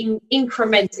gradually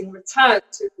incrementing return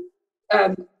to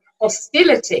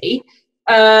hostility,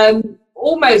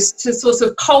 almost to sort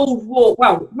of Cold War,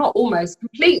 well, not almost,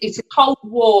 completely to Cold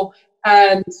War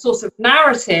sort of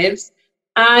narratives.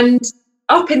 And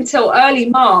up until early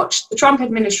March, the Trump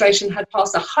administration had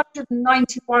passed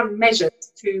 191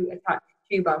 measures to attack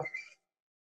Cuba.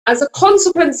 As a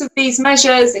consequence of these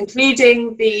measures,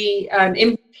 including the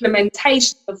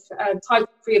implementation of Title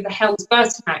 3 of the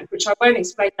Helms-Burton Act, which I won't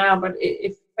explain now, but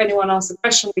if anyone asks a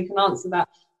question, we can answer that,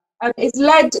 it's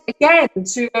led again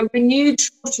to renewed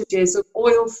shortages of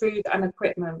oil, food and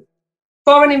equipment.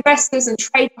 Foreign investors and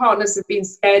trade partners have been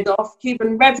scared off.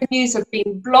 Cuban revenues have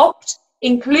been blocked,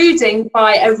 including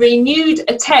by a renewed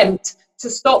attempt to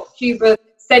stop Cuba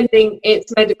sending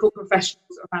its medical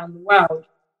professionals around the world.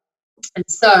 And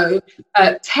so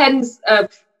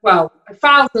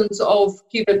thousands of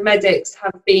Cuban medics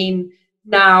have been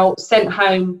now sent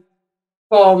home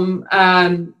from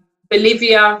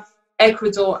Bolivia,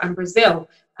 Ecuador and Brazil,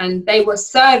 and they were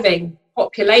serving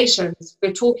populations.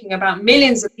 We're talking about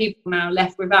millions of people now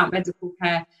left without medical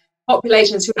care,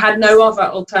 populations who had no other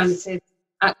alternative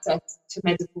access to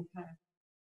medical care.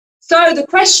 So the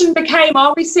question became,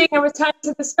 are we seeing a return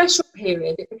to the special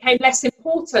period? It became less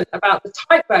important about the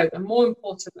tightrope and more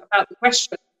important about the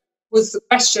question was the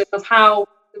question of how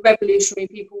the revolutionary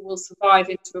people will survive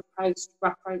into a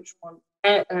post-rapprochement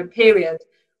period.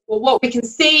 Well, what we can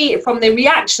see from the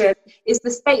reaction is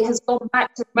the state has gone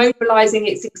back to mobilizing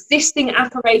its existing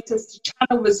apparatus to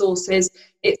channel resources,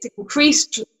 its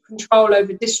increased control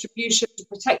over distribution to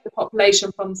protect the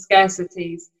population from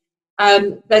scarcities.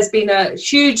 There's been a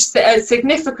huge,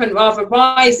 significant rather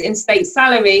rise in state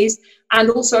salaries and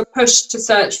also a push to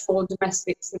search for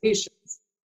domestic solutions.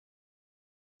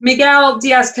 Miguel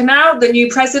Diaz-Canel, the new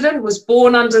president, was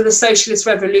born under the socialist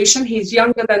revolution. He's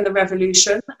younger than the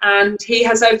revolution, and he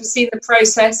has overseen the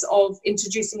process of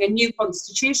introducing a new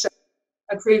constitution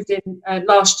approved in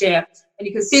last year. And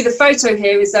you can see the photo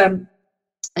here is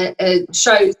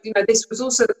shows, you know, this was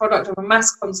also the product of a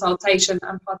mass consultation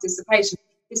and participation.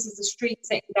 This is the street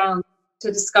sitting down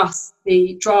to discuss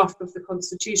the draft of the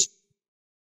constitution.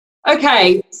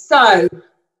 Okay, so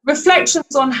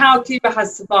reflections on how Cuba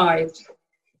has survived.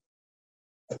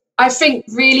 I think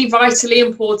really vitally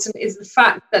important is the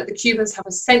fact that the Cubans have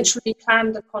a centrally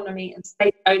planned economy and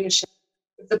state ownership.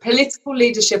 The political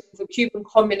leadership of the Cuban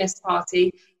Communist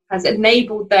Party has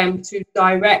enabled them to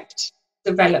direct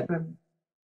development.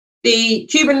 The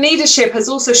Cuban leadership has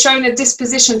also shown a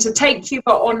disposition to take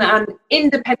Cuba on an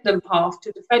independent path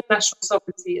to defend national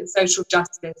sovereignty and social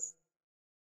justice.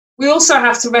 We also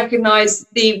have to recognize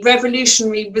the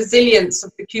revolutionary resilience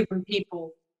of the Cuban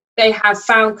people. They have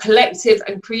found collective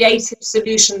and creative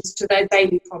solutions to their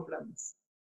daily problems.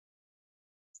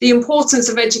 The importance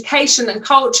of education and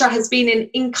culture has been in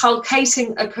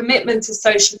inculcating a commitment to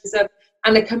socialism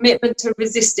and a commitment to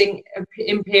resisting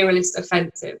imperialist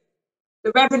offensive.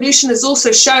 The revolution has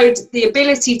also showed the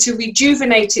ability to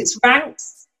rejuvenate its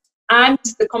ranks and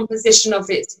the composition of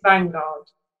its vanguard.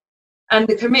 And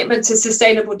the commitment to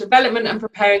sustainable development and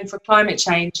preparing for climate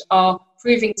change are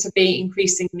proving to be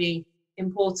increasingly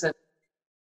important.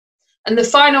 And the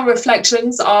final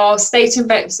reflections are state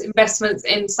investments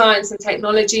in science and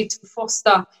technology to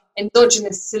foster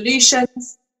endogenous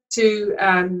solutions to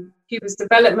Cuba's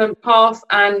development path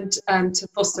and to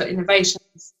foster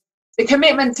innovations. The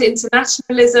commitment to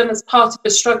internationalism as part of the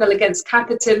struggle against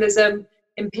capitalism,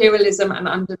 imperialism and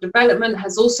underdevelopment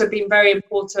has also been very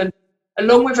important,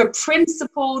 along with a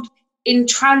principled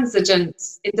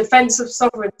intransigence in defense of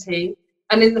sovereignty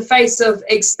and in the face of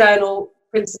external,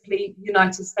 principally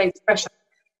United States pressure.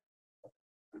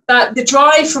 That the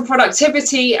drive for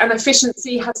productivity and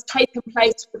efficiency has taken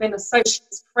place within a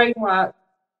socialist framework.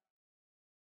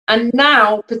 And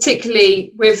now,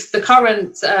 particularly with the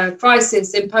current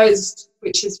crisis imposed,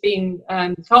 which has been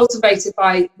cultivated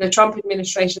by the Trump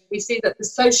administration, we see that the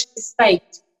socialist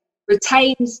state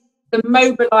retains the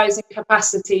mobilizing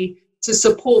capacity to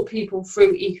support people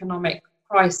through economic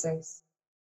crisis.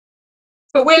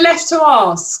 But we're left to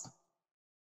ask,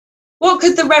 what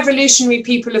could the revolutionary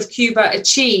people of Cuba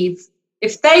achieve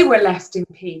if they were left in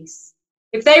peace,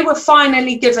 if they were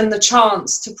finally given the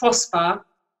chance to prosper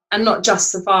and not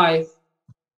just survive?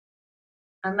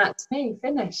 And that's me,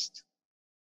 finished.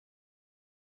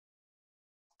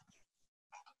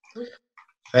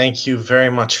 Thank you very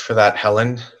much for that,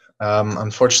 Helen.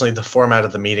 Unfortunately, the format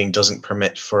of the meeting doesn't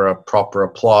permit for a proper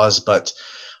applause, but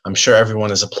I'm sure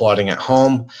everyone is applauding at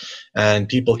home. And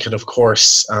people can, of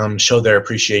course, show their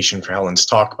appreciation for Helen's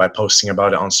talk by posting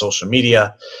about it on social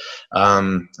media,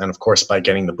 and of course by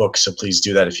getting the book. So please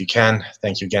do that if you can.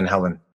 Thank you again, Helen.